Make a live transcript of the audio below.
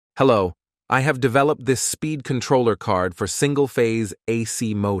Hello, I have developed this speed controller card for single-phase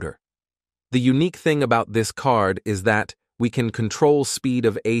AC motor. The unique thing about this card is that we can control speed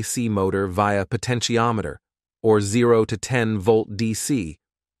of AC motor via potentiometer, or 0 to 10 volt DC,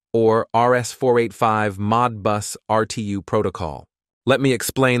 or RS485 Modbus RTU protocol. Let me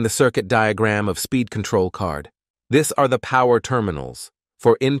explain the circuit diagram of speed control card. These are the power terminals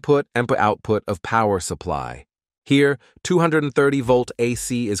for input and output of power supply. Here, 230 volt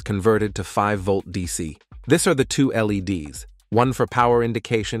AC is converted to 5 volt DC. These are the two LEDs, one for power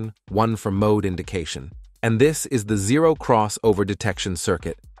indication, one for mode indication. And this is the zero crossover detection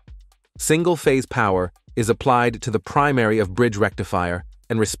circuit. Single-phase power is applied to the primary of bridge rectifier,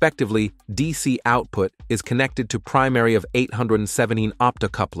 and respectively, DC output is connected to primary of 817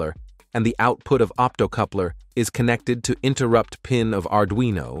 optocoupler, and the output of optocoupler is connected to interrupt pin of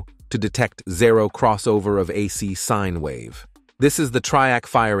Arduino to detect zero crossover of AC sine wave. This is the triac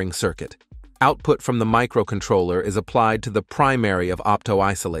firing circuit. Output from the microcontroller is applied to the primary of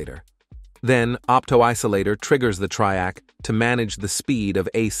opto-isolator. Then, opto-isolator triggers the triac to manage the speed of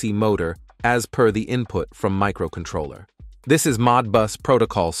AC motor as per the input from microcontroller. This is Modbus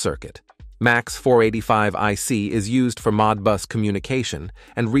protocol circuit. MAX 485 IC is used for Modbus communication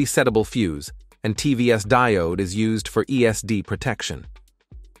and resettable fuse, and TVS diode is used for ESD protection.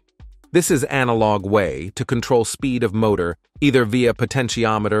 This is analog way to control speed of motor either via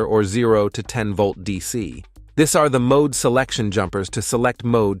potentiometer or 0 to 10 volt DC. These are the mode selection jumpers to select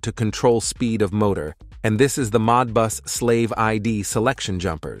mode to control speed of motor, and this is the Modbus slave ID selection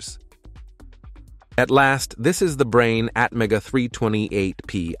jumpers. At last, this is the Brain Atmega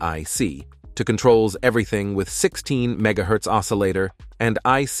 328P IC to controls everything with 16 MHz oscillator and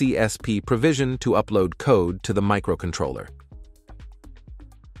ICSP provision to upload code to the microcontroller.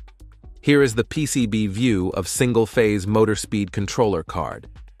 Here is the PCB view of single-phase motor speed controller card.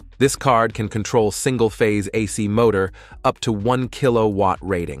 This card can control single-phase AC motor up to 1 kilowatt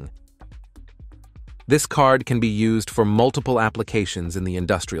rating. This card can be used for multiple applications in the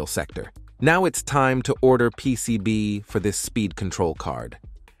industrial sector. Now it's time to order PCB for this speed control card.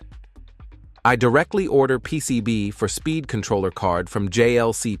 I directly order PCB for speed controller card from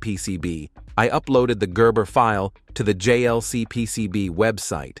JLC PCB. I uploaded the Gerber file to the JLC PCB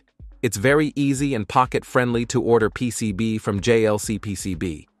website. It's very easy and pocket-friendly to order PCB from JLC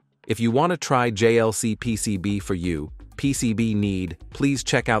PCB. If you want to try JLC PCB for you, PCB need, please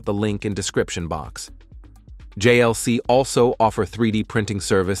check out the link in description box. JLC also offer 3D printing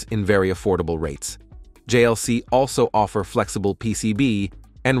service in very affordable rates. JLC also offer flexible PCB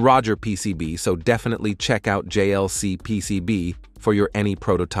and Roger PCB, so definitely check out JLC PCB for your any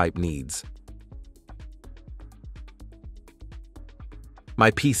prototype needs. My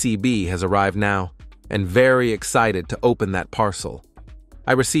PCB has arrived now, and very excited to open that parcel.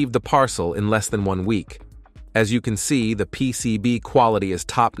 I received the parcel in less than 1 week. As you can see, the PCB quality is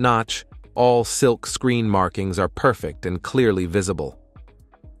top-notch. All silk screen markings are perfect and clearly visible.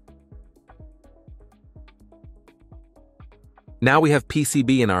 Now we have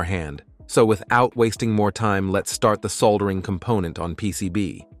PCB in our hand, so without wasting more time, let's start the soldering component on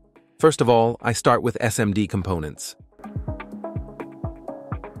PCB. First of all, I start with SMD components.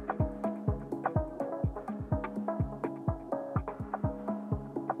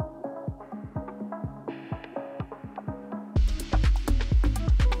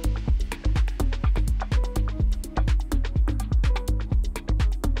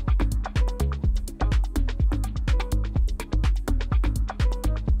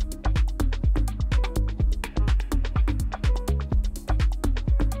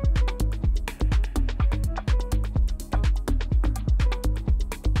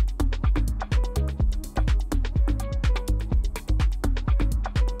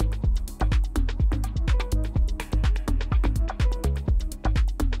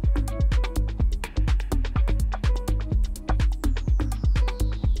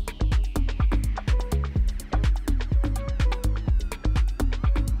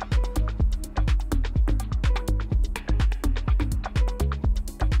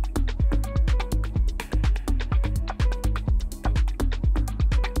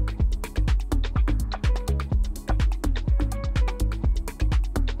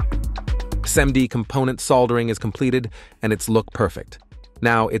 SMD component soldering is completed and its look perfect.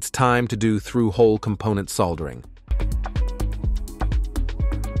 Now it's time to do through-hole component soldering.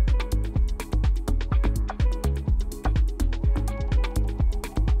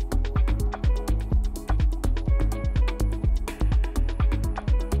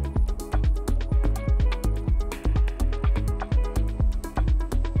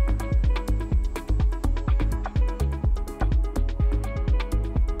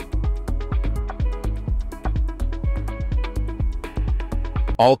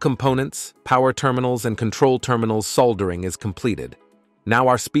 All components, power terminals, and control terminals soldering is completed. Now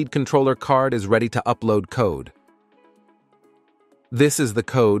our speed controller card is ready to upload code. This is the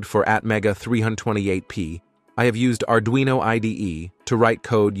code for Atmega 328P. I have used Arduino IDE to write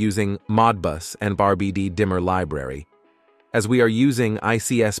code using Modbus and RBD dimmer library. As we are using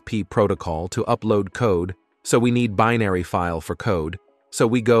ICSP protocol to upload code, so we need binary file for code, so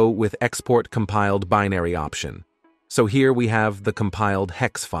we go with export compiled binary option. So here we have the compiled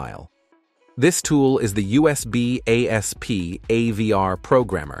hex file. This tool is the USB ASP AVR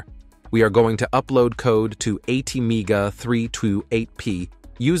programmer. We are going to upload code to Epidamic 328P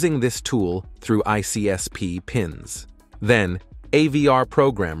using this tool through ICSP pins. Then, AVR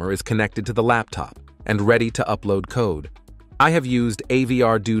programmer is connected to the laptop and ready to upload code. I have used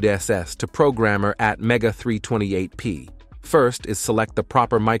AVR Dude SS to programmer Atmega 328P. First is select the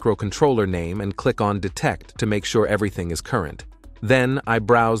proper microcontroller name and click on Detect to make sure everything is current. Then I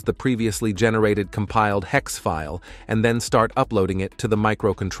browse the previously generated compiled hex file and then start uploading it to the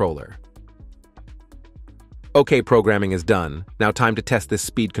microcontroller. Okay, programming is done. Now time to test this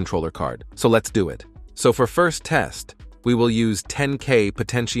speed controller card. So let's do it. So for first test, we will use 10K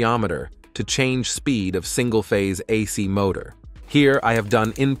potentiometer to change speed of single-phase AC motor. Here I have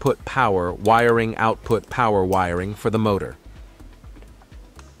done input power wiring, output power wiring for the motor.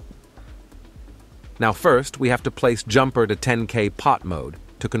 Now first, we have to place jumper to 10K pot mode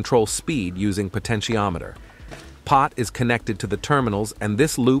to control speed using potentiometer. Pot is connected to the terminals and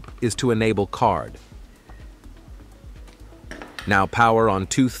this loop is to enable card. Now power on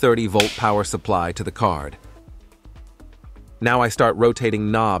 230-volt power supply to the card. Now I start rotating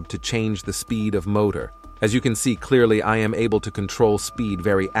knob to change the speed of motor. As you can see clearly, I am able to control speed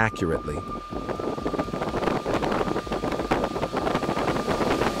very accurately.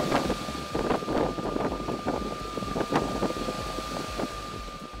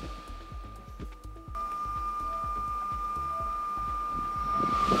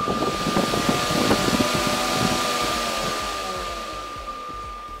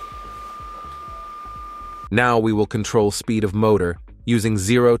 Now we will control speed of motor using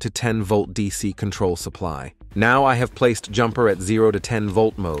 0 to 10 volt DC control supply. Now I have placed jumper at 0 to 10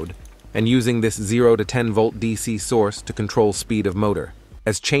 volt mode and using this 0 to 10 volt DC source to control speed of motor.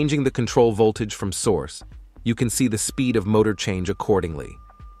 As changing the control voltage from source, you can see the speed of motor change accordingly.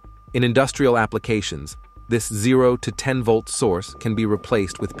 In industrial applications, this 0 to 10 volt source can be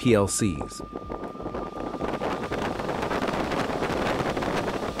replaced with PLCs.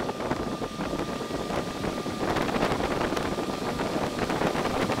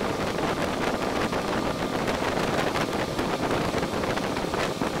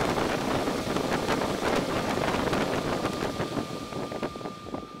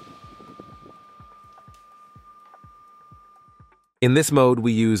 In this mode,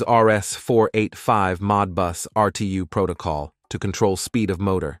 we use RS485 Modbus RTU protocol to control speed of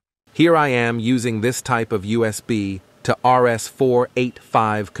motor. Here I am using this type of USB to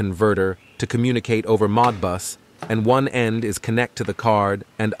RS485 converter to communicate over Modbus, and one end is connect to the card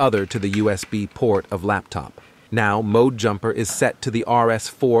and other to the USB port of laptop. Now, mode jumper is set to the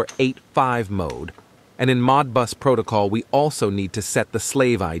RS485 mode, and in Modbus protocol we also need to set the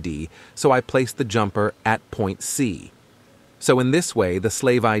slave ID, so I place the jumper at point C. So in this way, the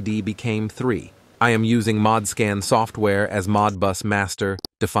slave ID became 3. I am using ModScan software as Modbus master,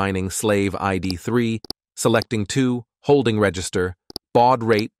 defining slave ID 3, selecting 2, holding register, baud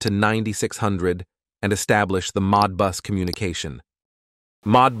rate to 9600, and establish the Modbus communication.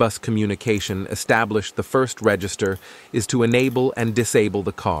 Modbus communication established the first register is to enable and disable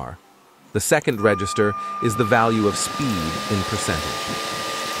the car. The second register is the value of speed in percentage.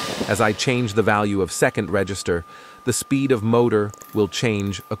 As I change the value of second register, the speed of motor will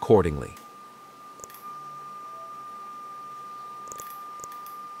change accordingly.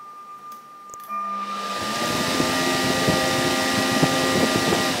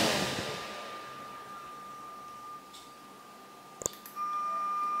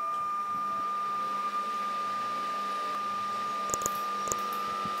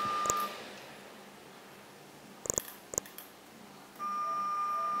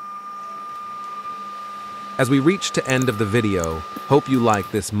 As we reach to end of the video, hope you like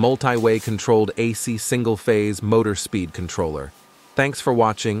this multi-way controlled AC single-phase motor speed controller. Thanks for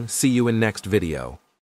watching, see you in next video.